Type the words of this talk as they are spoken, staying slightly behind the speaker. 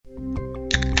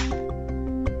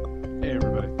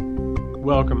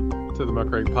Welcome to the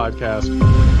Muckrake Podcast,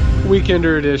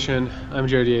 Weekender Edition. I'm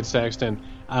Jody Yates Saxton.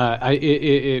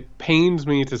 It pains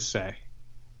me to say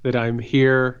that I'm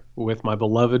here with my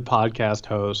beloved podcast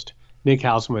host, Nick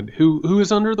Houseman, who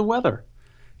is under the weather.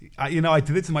 I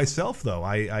did it to myself, though.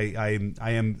 I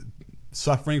am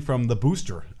suffering from the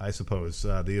booster, I suppose,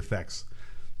 the effects.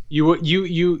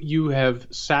 You have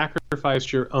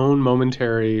sacrificed your own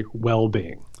momentary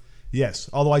well-being. Yes,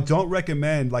 although I don't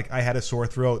recommend, I had a sore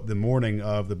throat the morning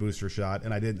of the booster shot,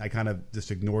 and I kind of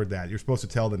just ignored that. You're supposed to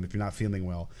tell them if you're not feeling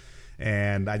well.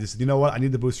 And I just, you know what, I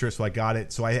need the booster, so I got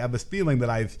it. So I have this feeling that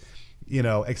I've,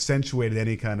 accentuated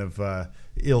any kind of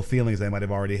ill feelings I might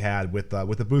have already had with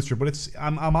the booster. But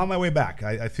I'm on my way back.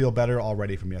 I feel better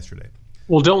already from yesterday.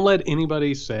 Well, don't let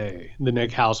anybody say the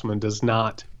Nick Houseman does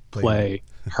not play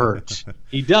hurt.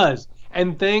 He does.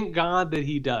 And thank God that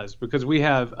he does, because we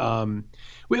have an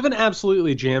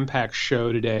absolutely jam-packed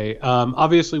show today.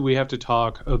 Obviously, we have to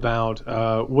talk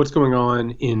about what's going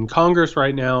on in Congress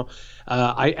right now.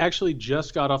 I actually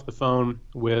just got off the phone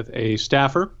with a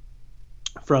staffer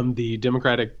from the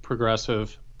Democratic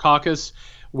Progressive Caucus,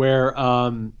 where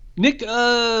Nick,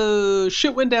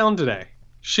 shit went down today.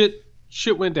 Shit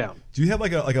went down. Do you have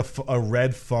a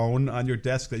red phone on your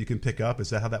desk that you can pick up? Is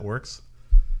that how that works?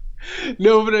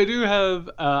 No, but I do have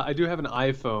an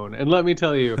iPhone, and let me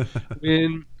tell you,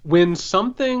 when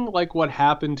something like what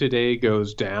happened today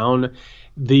goes down,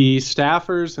 the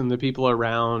staffers and the people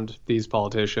around these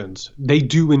politicians, they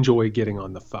do enjoy getting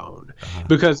on the phone,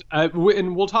 because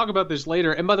and we'll talk about this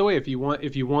later. And by the way, if you want,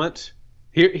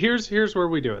 here's where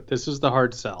we do it. This is the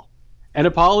hard sell. And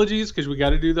apologies, because we got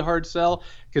to do the hard sell,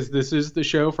 because this is the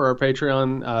show for our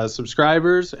Patreon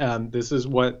subscribers. This is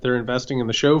what they're investing in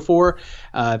the show for.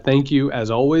 Thank you,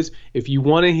 as always. If you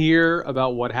want to hear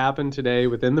about what happened today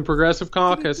within the Progressive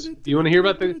Caucus, if you want to hear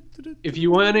about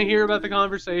the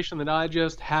conversation that I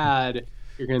just had,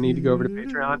 you're going to need to go over to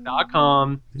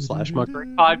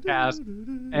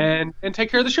patreon.com/muckrakepodcast and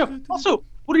take care of the show. Also,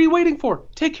 what are you waiting for?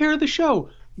 Take care of the show.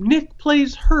 Nick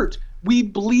plays hurt. We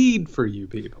bleed for you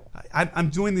people. I'm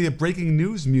doing the breaking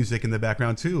news music in the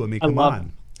background, too. I mean, come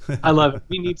on. I love it.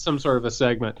 We need some sort of a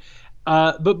segment.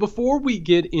 But before we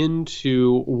get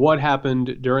into what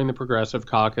happened during the Progressive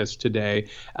Caucus today,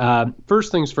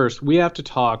 first things first, we have to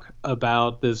talk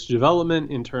about this development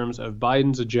in terms of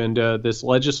Biden's agenda, this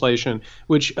legislation,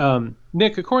 which,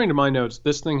 Nick, according to my notes,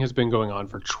 this thing has been going on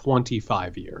for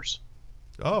 25 years.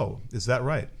 Oh, is that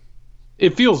right?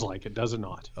 It feels like it, does it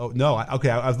not? Oh no! I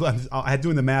had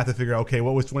doing the math to figure out, okay,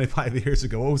 what was 25 years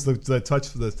ago? What was the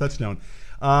touchdown?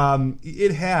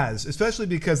 It has, especially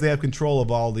because they have control of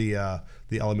all the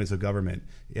elements of government,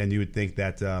 and you would think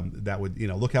that that would,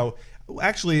 look how.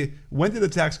 Actually, when did the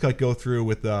tax cut go through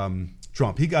with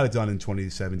Trump? He got it done in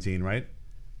 2017, right?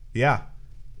 Yeah.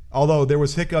 Although there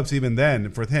was hiccups even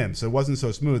then for him, so it wasn't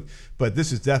so smooth. But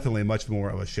this is definitely much more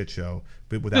of a shit show,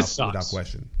 but without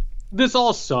question. This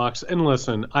all sucks. And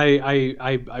listen,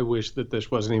 I wish that this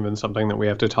wasn't even something that we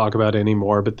have to talk about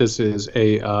anymore, but this is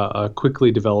a quickly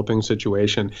developing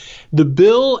situation. The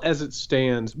bill as it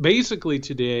stands, basically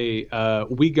today,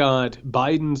 we got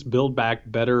Biden's Build Back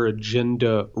Better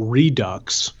agenda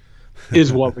redux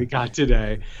is what we got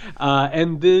today.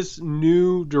 And this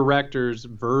new director's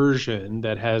version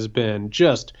that has been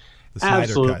just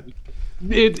absolutely...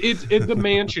 It's the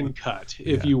mansion cut,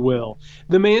 if you will.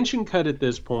 The mansion cut at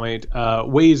this point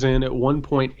weighs in at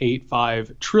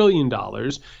 $1.85 trillion,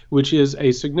 which is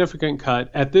a significant cut.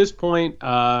 At this point,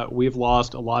 we've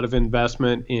lost a lot of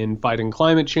investment in fighting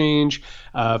climate change.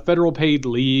 Federal paid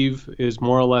leave is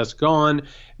more or less gone.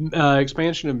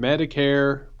 Expansion of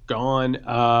Medicare, gone.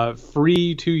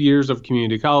 Free 2 years of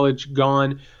community college,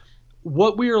 gone.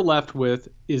 What we are left with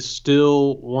is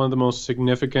still one of the most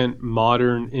significant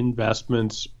modern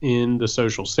investments in the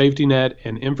social safety net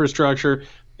and infrastructure.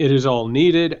 It is all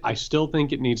needed. I still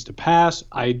think it needs to pass.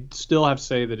 I still have to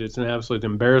say that it's an absolute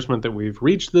embarrassment that we've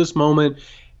reached this moment.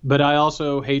 But I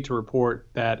also hate to report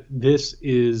that this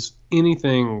is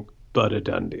anything but a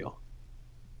done deal.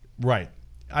 Right.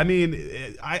 I mean,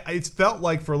 it felt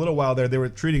like for a little while there they were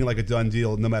treating it like a done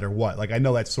deal no matter what. I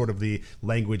know that's sort of the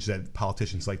language that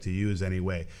politicians like to use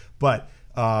anyway. But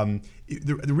the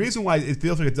reason why it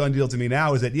feels like a done deal to me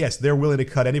now is that, yes, they're willing to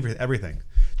cut everything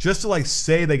just to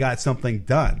say they got something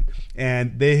done.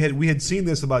 And we had seen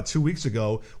this about 2 weeks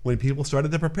ago when people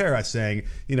started to prepare us saying,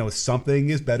 something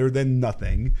is better than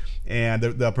nothing. And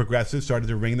the progressives started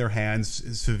to wring their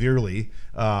hands severely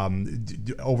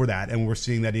over that. And we're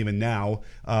seeing that even now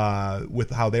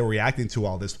with how they're reacting to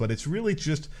all this. But it's really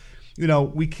just,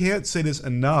 we can't say this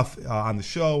enough on the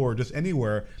show or just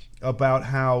anywhere about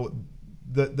how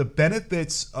the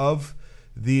benefits of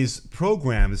these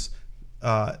programs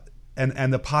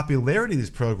and the popularity of these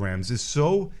programs is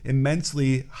so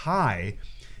immensely high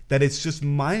that it's just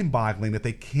mind-boggling that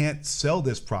they can't sell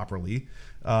this properly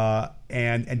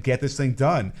and get this thing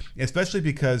done, especially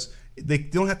because they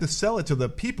don't have to sell it to the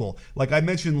people. Like I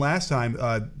mentioned last time,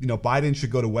 Biden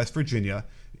should go to West Virginia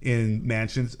in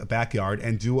Manchin's backyard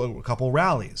and do a couple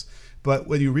rallies. But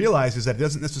what you realize is that it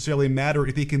doesn't necessarily matter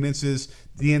if he convinces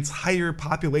the entire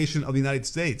population of the United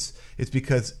States. It's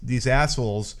because these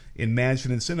assholes in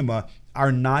Manchin and Sinema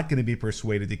are not going to be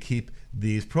persuaded to keep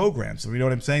these programs. So you know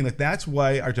what I'm saying? Like that's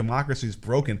why our democracy is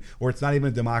broken, or it's not even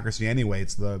a democracy anyway.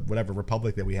 It's the whatever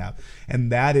republic that we have,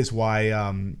 and that is why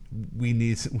we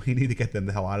need to get them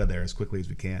the hell out of there as quickly as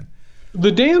we can.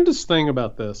 The damnedest thing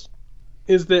about this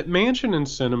is that Manchin and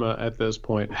Sinema at this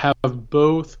point have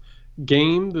both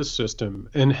gamed the system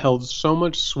and held so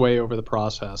much sway over the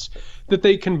process that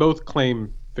they can both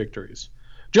claim victories.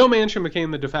 Joe Manchin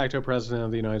became the de facto president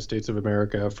of the United States of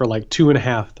America for like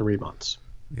 2.5, 3 months,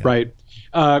 right?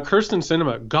 Kyrsten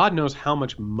Sinema, God knows how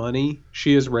much money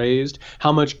she has raised,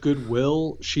 how much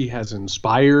goodwill she has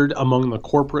inspired among the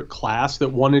corporate class that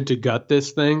wanted to gut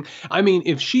this thing. I mean,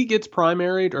 if she gets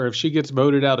primaried or if she gets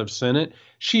voted out of Senate,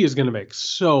 she is going to make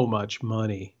so much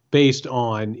money based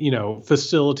on,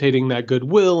 facilitating that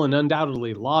goodwill and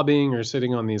undoubtedly lobbying or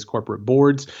sitting on these corporate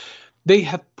boards. They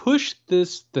have pushed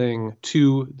this thing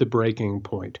to the breaking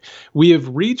point. We have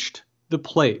reached the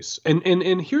place.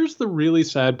 And here's the really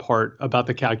sad part about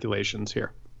the calculations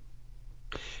here.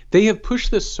 They have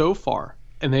pushed this so far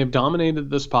and they have dominated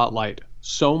the spotlight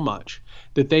so much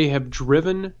that they have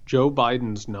driven Joe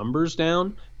Biden's numbers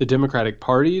down, the Democratic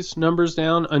Party's numbers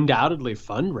down, undoubtedly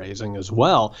fundraising as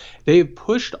well. They have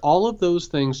pushed all of those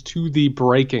things to the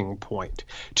breaking point,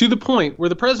 to the point where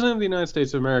the President of the United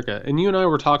States of America, and you and I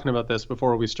were talking about this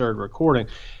before we started recording,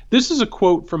 this is a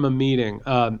quote from a meeting.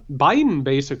 Biden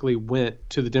basically went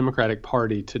to the Democratic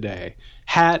Party today,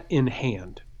 hat in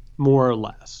hand, more or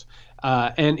less.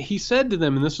 And he said to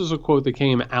them, and this is a quote that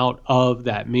came out of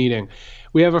that meeting,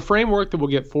 "We have a framework that will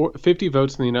get 50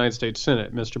 votes in the United States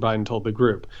Senate," Mr. Biden told the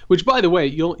group. Which, by the way,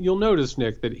 you'll notice,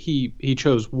 Nick, that he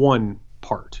chose one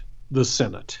part, the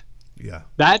Senate. Yeah.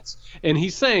 And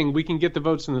he's saying we can get the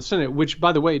votes in the Senate, which,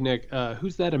 by the way, Nick,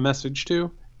 who's that a message to?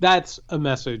 That's a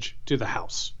message to the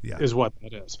House, is what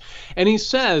that is. And he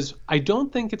says, "I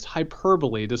don't think it's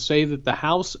hyperbole to say that the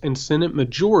House and Senate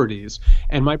majorities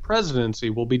and my presidency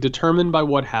will be determined by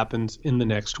what happens in the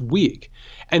next week."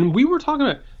 And we were talking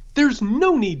about, there's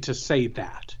no need to say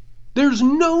that. There's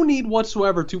no need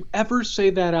whatsoever to ever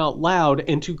say that out loud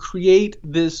and to create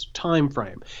this time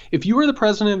frame. If you are the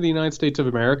president of the United States of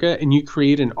America and you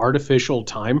create an artificial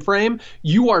time frame,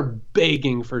 you are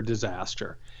begging for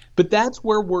disaster. But that's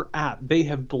where we're at. They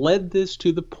have bled this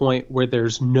to the point where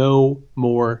there's no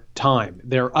more time.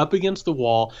 They're up against the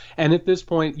wall. And at this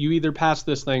point, you either pass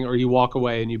this thing or you walk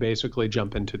away and you basically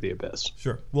jump into the abyss.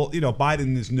 Sure. Well,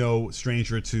 Biden is no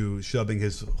stranger to shoving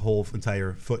his whole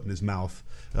entire foot in his mouth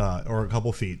or a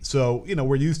couple feet. So,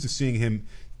 we're used to seeing him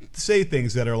say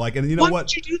things that are like, and Why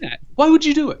would you do that? Why would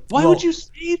you do it? Why would you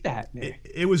say that, Nick?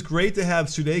 It was great to have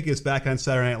Sudeikis back on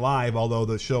Saturday Night Live, although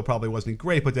the show probably wasn't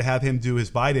great, but to have him do his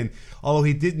Biden, although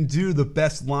he didn't do the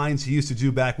best lines he used to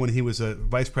do back when he was a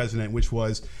vice president, which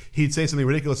was he'd say something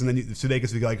ridiculous and then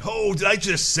Sudeikis would be like, "Oh, did I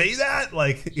just say that?"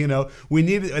 Like, we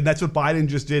need it, and that's what Biden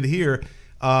just did here.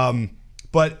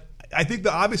 But I think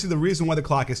obviously the reason why the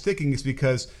clock is ticking is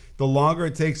because the longer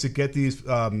it takes to get these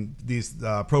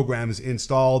programs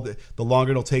installed, the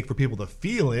longer it'll take for people to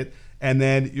feel it, and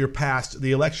then you're past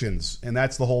the elections, and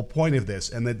that's the whole point of this.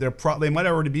 And that they might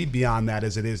already be beyond that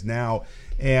as it is now.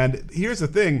 And here's the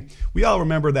thing: we all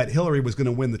remember that Hillary was going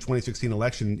to win the 2016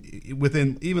 election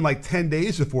within even like 10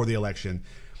 days before the election.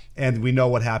 And we know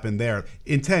what happened there.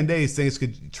 In 10 days, things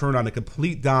could turn on a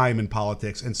complete dime in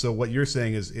politics. And so what you're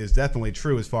saying is definitely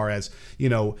true as far as,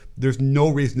 there's no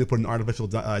reason to put an artificial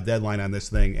deadline on this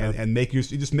thing and you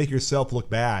just make yourself look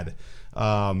bad.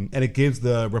 And it gives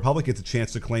the Republicans a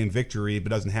chance to claim victory if it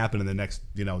doesn't happen in the next,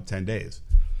 10 days.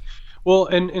 Well,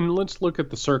 and let's look at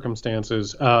the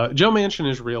circumstances. Joe Manchin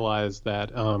has realized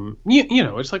that,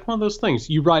 it's like one of those things.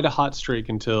 You ride a hot streak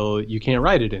until you can't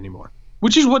ride it anymore.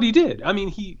 Which is what he did. I mean,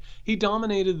 he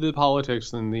dominated the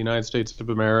politics in the United States of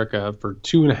America for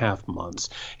 2.5 months.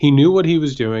 He knew what he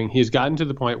was doing. He's gotten to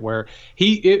the point where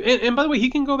and by the way, he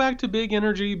can go back to big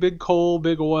energy, big coal,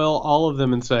 big oil, all of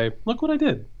them and say, look what I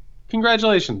did.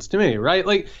 Congratulations to me, right?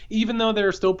 Like, even though there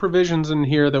are still provisions in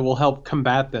here that will help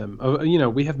combat them,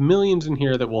 we have millions in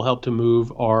here that will help to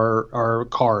move our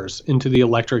cars into the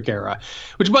electric era.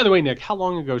 Which, by the way, Nick, how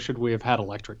long ago should we have had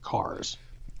electric cars?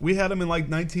 We had them in like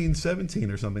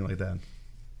 1917 or something like that.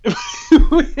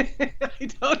 I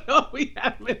don't know. We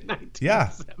had them in 1970.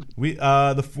 Yeah, we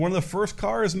one of the first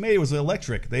cars made was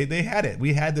electric. They had it.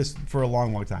 We had this for a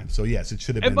long, long time. So yes, it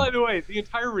should have been. And by the way, the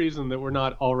entire reason that we're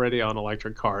not already on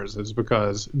electric cars is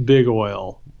because Big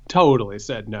Oil totally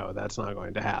said no, that's not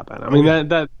going to happen. I mean,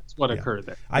 that's what occurred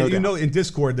there. No in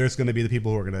Discord, there's going to be the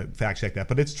people who are going to fact check that,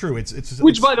 but it's true.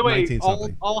 Which, by the way,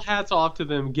 all hats off to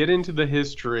them. Get into the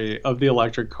history of the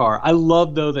electric car. I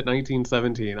love though that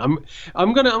 1917.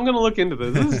 I'm gonna look into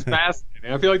this. This is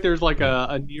fascinating. I feel like there's like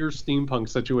a near steampunk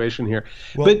situation here.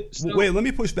 Well, wait, let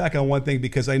me push back on one thing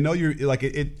because I know you're like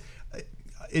it.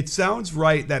 It sounds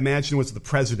right that Manchin was the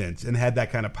president and had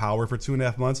that kind of power for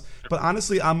 2.5 months. But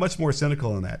honestly, I'm much more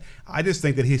cynical than that. I just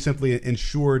think that he simply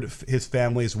ensured his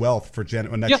family's wealth for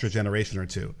an extra generation or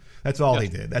two. That's all he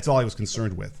did. That's all he was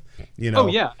concerned with. You know. Oh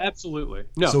yeah, absolutely.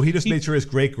 No. So he just made sure his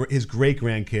great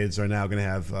grandkids are now going to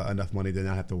have enough money to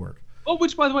not have to work. Oh,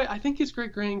 which, by the way, I think his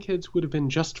great-grandkids would have been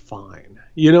just fine.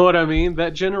 You know what I mean?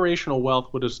 That generational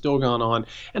wealth would have still gone on.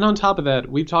 And on top of that,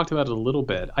 we've talked about it a little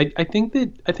bit. I think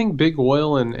Big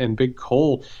Oil and Big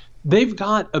Coal, they've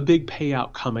got a big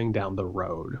payout coming down the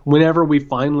road whenever we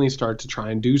finally start to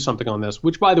try and do something on this,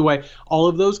 which, by the way, all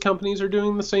of those companies are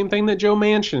doing the same thing that Joe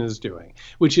Manchin is doing,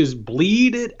 which is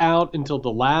bleed it out until the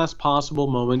last possible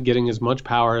moment, getting as much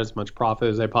power, as much profit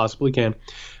as they possibly can.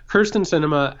 Kyrsten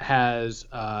Sinema has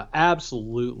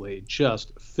absolutely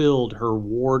just filled her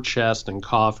war chest and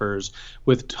coffers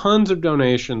with tons of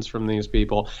donations from these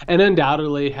people, and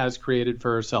undoubtedly has created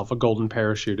for herself a golden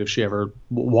parachute if she ever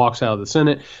walks out of the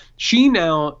Senate. She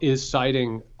now is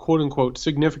citing, quote unquote,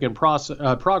 significant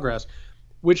progress,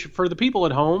 which for the people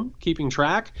at home keeping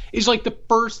track is like the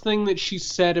first thing that she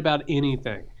said about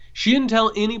anything. She didn't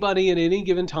tell anybody at any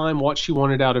given time what she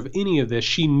wanted out of any of this.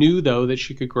 She knew, though, that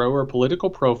she could grow her political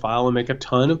profile and make a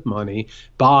ton of money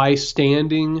by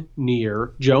standing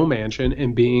near Joe Manchin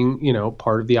and being,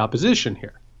 part of the opposition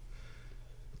here.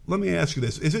 Let me ask you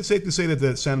this. Is it safe to say that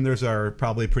the senators are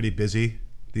probably pretty busy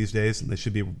these days and they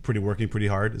should be working pretty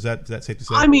hard? Is that safe to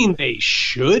say? I mean, they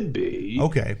should be.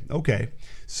 Okay.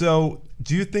 So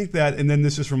do you think that, and then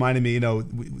this just reminded me,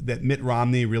 that Mitt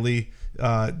Romney really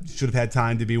should have had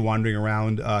time to be wandering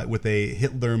around with a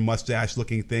Hitler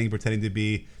mustache-looking thing, pretending to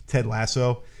be Ted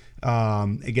Lasso,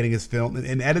 and getting his film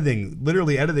and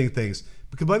literally editing things.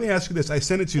 Because let me ask you this: I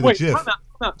sent it to you. Wait, the GIF.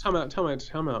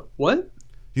 Time out. What?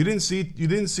 You didn't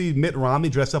see Mitt Romney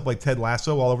dressed up like Ted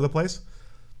Lasso all over the place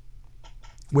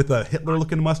with a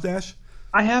Hitler-looking mustache?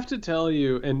 I have to tell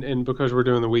you, and because we're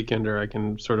doing the Weekender, I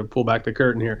can sort of pull back the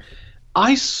curtain here.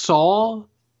 I saw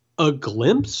a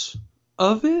glimpse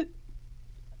of it,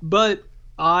 but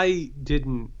I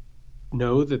didn't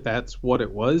know that that's what it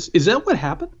was. Is that what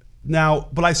happened? Now,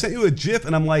 but I sent you a GIF,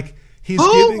 and I'm like,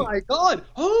 Oh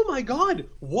my God!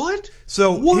 What?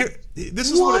 So what?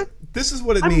 This is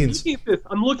what it means.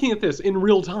 I'm looking at this in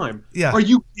real time. Yeah. Are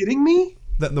you kidding me?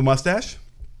 The mustache?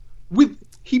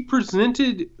 He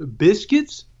presented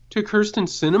biscuits to Kyrsten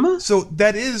Sinema? So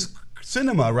that is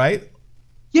Sinema, right?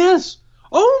 Yes.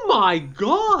 Oh my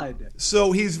God!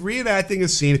 So he's reenacting a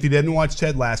scene, if you didn't watch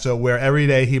Ted Lasso, where every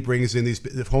day he brings in these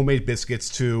homemade biscuits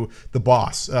to the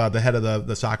boss, the head of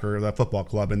the football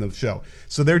club in the show.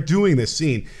 So they're doing this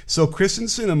scene. So Kyrsten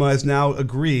Sinema has now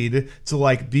agreed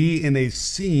to be in a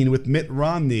scene with Mitt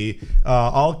Romney,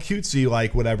 all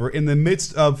cutesy whatever, in the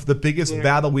midst of the biggest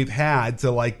battle we've had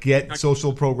to get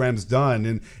social programs done.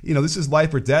 And this is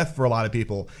life or death for a lot of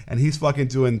people. And he's fucking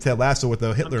doing Ted Lasso with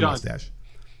a Hitler mustache.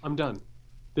 I'm done.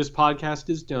 This podcast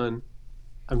is done.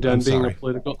 I'm done being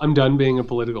a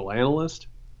political analyst.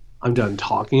 I'm done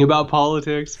talking about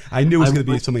politics. I knew it was going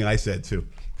to be something I said too.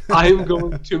 I'm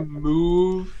going to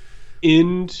move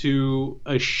into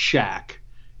a shack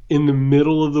in the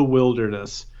middle of the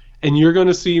wilderness, and you're going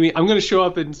to see me. I'm going to show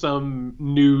up in some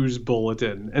news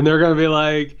bulletin, and they're going to be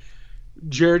like,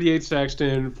 Jared Yates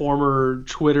Sexton, former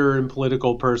Twitter and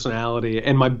political personality,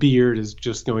 and my beard is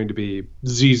just going to be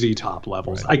ZZ Top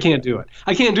levels. Right. I can't do it.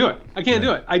 I can't do it.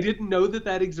 I didn't know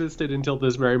that existed until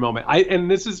this very moment. And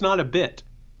this is not a bit.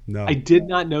 No. I did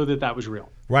not know that was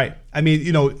real. Right. I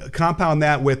mean, compound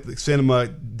that with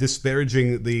Sinema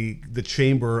disparaging the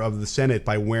chamber of the Senate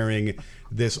by wearing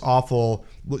this awful.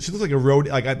 She looks like a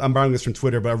roadie. I'm borrowing this from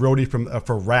Twitter, but a roadie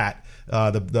for Rat,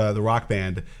 the rock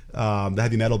band, the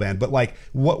heavy metal band. But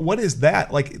what is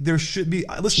that? There should be.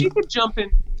 Listen,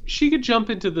 she could jump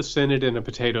into the Senate in a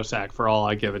potato sack for all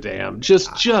I give a damn.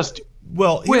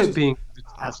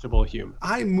 detestable human.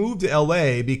 I moved to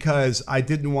LA because I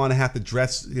didn't want to have to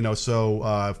dress,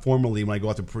 so formally when I go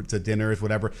out to dinners,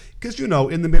 whatever. Because,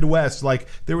 in the Midwest, like,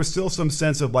 there was still some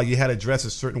sense of, like, you had to dress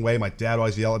a certain way. My dad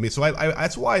always yelled at me. So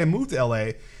that's why I moved to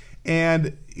LA.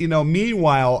 And,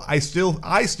 meanwhile, I still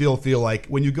feel like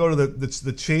when you go to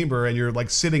the chamber and you're,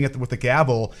 like, sitting with the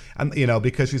gavel, and,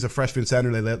 because she's a freshman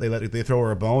center, they throw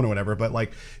her a bone or whatever. But,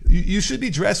 like, you should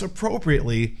be dressed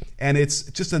appropriately, and it's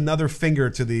just another finger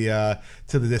to the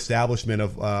establishment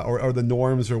of or the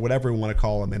norms or whatever we want to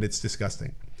call them, and it's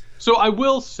disgusting. So I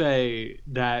will say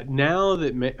that now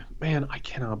that man, I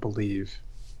cannot believe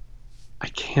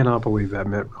that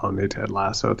Mitt Romney Ted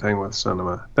Lasso thing with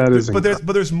cinema. That is, but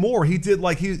there's more. He did,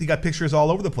 like, he got pictures all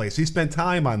over the place. He spent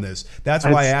time on this. That's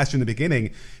why I asked you in the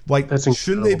beginning, like,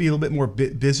 shouldn't they be a little bit more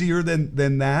busier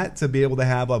than that to be able to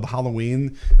have a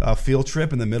Halloween field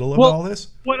trip in the middle of all this?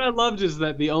 What I loved is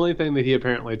that the only thing that he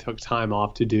apparently took time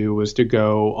off to do was to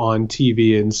go on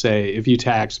TV and say, if you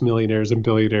tax millionaires and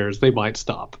billionaires, they might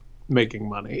stop making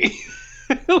money.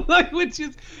 Like, which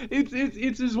is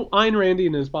it's as Ayn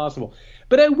Randian as possible.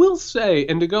 But I will say,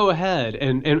 and to go ahead,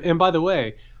 and by the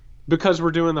way, because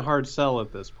we're doing the hard sell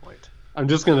at this point, I'm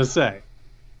just going to say,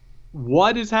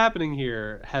 what is happening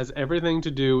here has everything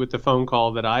to do with the phone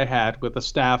call that I had with a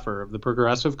staffer of the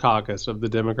Progressive Caucus of the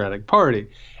Democratic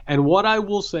Party. And what I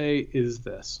will say is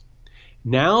this.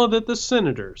 Now that the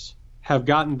senators have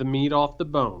gotten the meat off the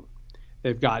bone,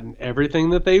 they've gotten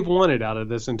everything that they've wanted out of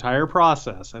this entire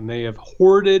process, and they have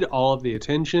hoarded all of the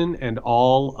attention and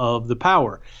all of the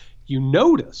power. You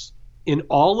notice in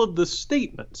all of the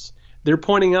statements, they're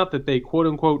pointing out that they, quote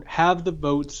unquote, have the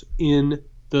votes in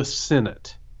the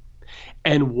Senate.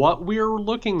 And what we're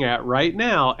looking at right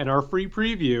now, and our free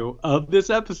preview of this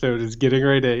episode is getting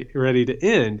ready to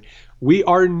end, we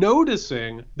are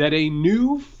noticing that a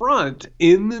new front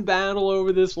in the battle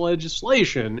over this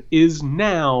legislation is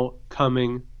now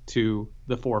coming to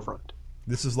the forefront.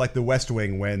 This is like the West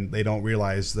Wing when they don't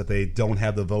realize that they don't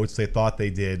have the votes they thought they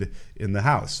did in the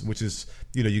House, which is,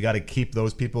 you got to keep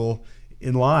those people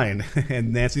in line.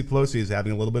 And Nancy Pelosi is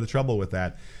having a little bit of trouble with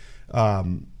that.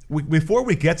 Before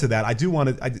we get to that, I do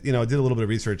want to, I did a little bit of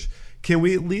research. Can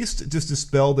we at least just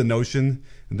dispel the notion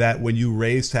that when you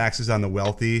raise taxes on the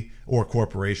wealthy or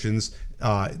corporations,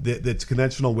 the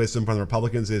conventional wisdom from the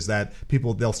Republicans is that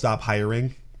they'll stop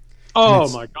hiring? Oh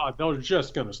my God, they're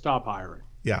just going to stop hiring.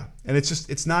 Yeah, and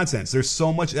it's nonsense. There's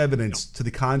so much evidence to the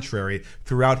contrary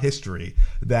throughout history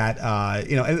that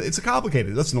and it's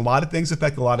complicated. Listen, a lot of things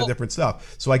affect a lot of different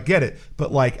stuff. So I get it,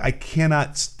 but, like, I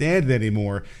cannot stand it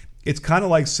anymore. It's kind of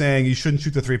like saying you shouldn't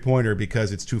shoot the 3-pointer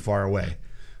because it's too far away.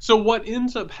 So what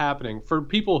ends up happening for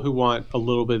people who want a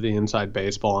little bit of the inside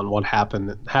baseball on what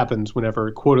happens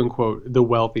whenever, quote unquote, the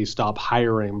wealthy stop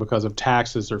hiring because of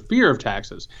taxes or fear of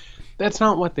taxes, that's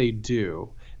not what they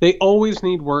do. They always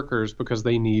need workers because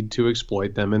they need to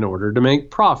exploit them in order to make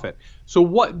profit. So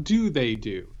what do?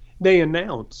 They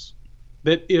announce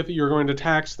that if you're going to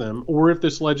tax them, or if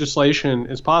this legislation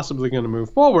is possibly going to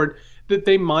move forward, that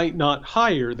they might not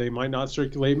hire, they might not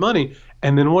circulate money.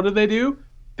 And then what do?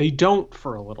 They don't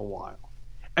for a little while.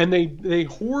 And they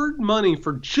hoard money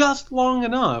for just long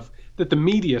enough that the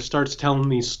media starts telling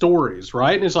these stories,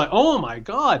 right? And it's like, oh my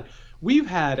God, we've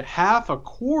had half a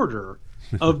quarter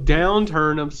of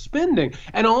downturn of spending.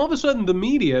 And all of a sudden, the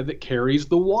media that carries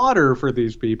the water for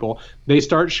these people, they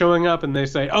start showing up and they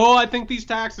say, oh, I think these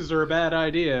taxes are a bad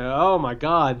idea. Oh my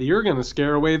God, you're going to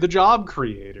scare away the job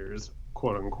creators,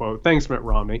 quote unquote. Thanks, Mitt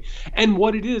Romney. And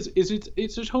what it is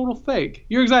it's a total fake.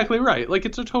 You're exactly right. Like,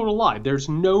 it's a total lie. There's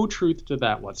no truth to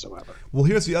that whatsoever. Well,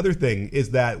 here's the other thing, is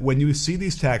that when you see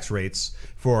these tax rates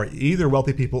for either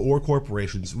wealthy people or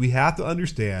corporations, we have to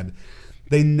understand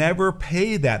they never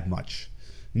pay that much.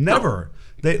 Never.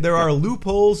 No. There are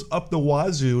loopholes up the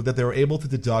wazoo that they're able to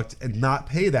deduct and not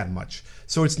pay that much.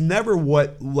 So it's never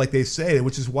what, like they say,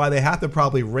 which is why they have to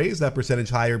probably raise that percentage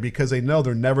higher, because they know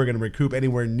they're never going to recoup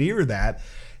anywhere near that.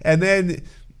 And then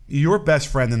your best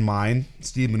friend and mine,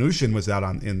 Steve Mnuchin, was out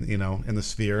in the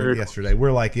Sphere yesterday.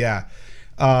 We're like, yeah.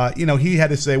 He had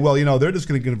to say, well, they're just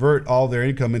going to convert all their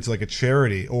income into, like, a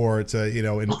charity, or to, they're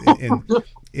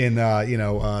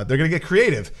going to get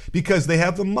creative because they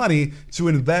have the money to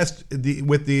invest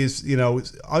with these,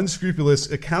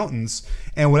 unscrupulous accountants,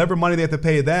 and whatever money they have to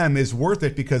pay them is worth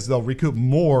it because they'll recoup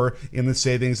more in the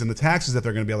savings and the taxes that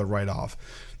they're going to be able to write off.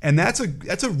 And that's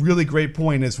a really great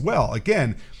point as well.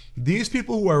 Again, these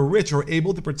people who are rich are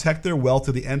able to protect their wealth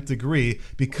to the nth degree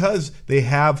because they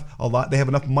have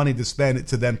enough money to spend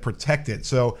to then protect it.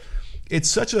 So it's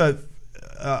such a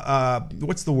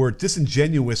what's the word,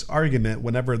 disingenuous argument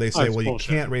whenever they say, well,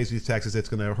 bullshit. You can't raise these taxes, it's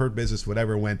going to hurt business,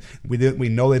 whatever, when we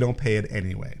know they don't pay it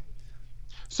anyway.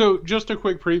 So just a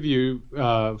quick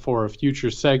preview for a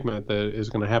future segment that is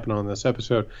going to happen on this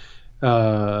episode.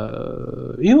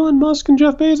 Elon Musk and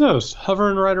Jeff Bezos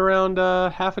hovering right around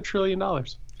 $500 billion.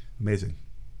 Amazing.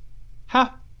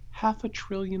 $500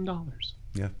 billion.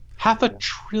 Yeah. $500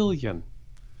 billion.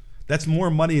 That's more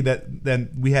money than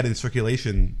we had in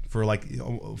circulation for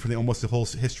almost the whole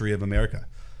history of America.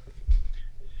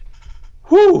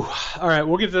 Whew. All right,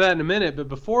 we'll get to that in a minute. But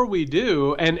before we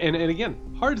do, and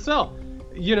again, hard to tell.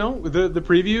 You know, the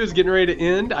preview is getting ready to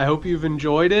end. I hope you've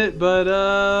enjoyed it, but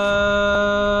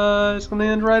it's going to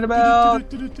end right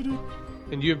about.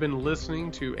 And you have been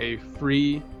listening to a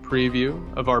free preview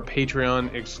of our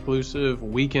Patreon exclusive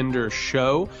Weekender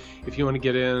show. If you want to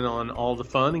get in on all the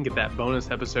fun and get that bonus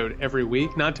episode every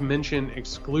week, not to mention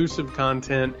exclusive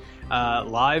content,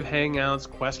 live hangouts,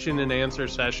 question and answer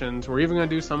sessions. We're even going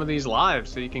to do some of these live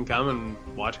so you can come and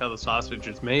watch how the sausage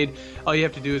is made. All you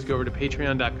have to do is go over to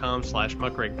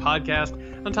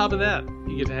patreon.com/muckrakepodcast. On top of that,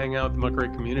 you get to hang out with the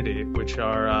Muckrake community, which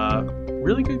are a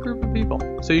really good group of people.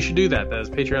 So you should do that. That is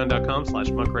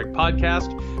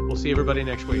patreon.com/muckrakepodcast. We'll see everybody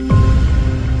next week.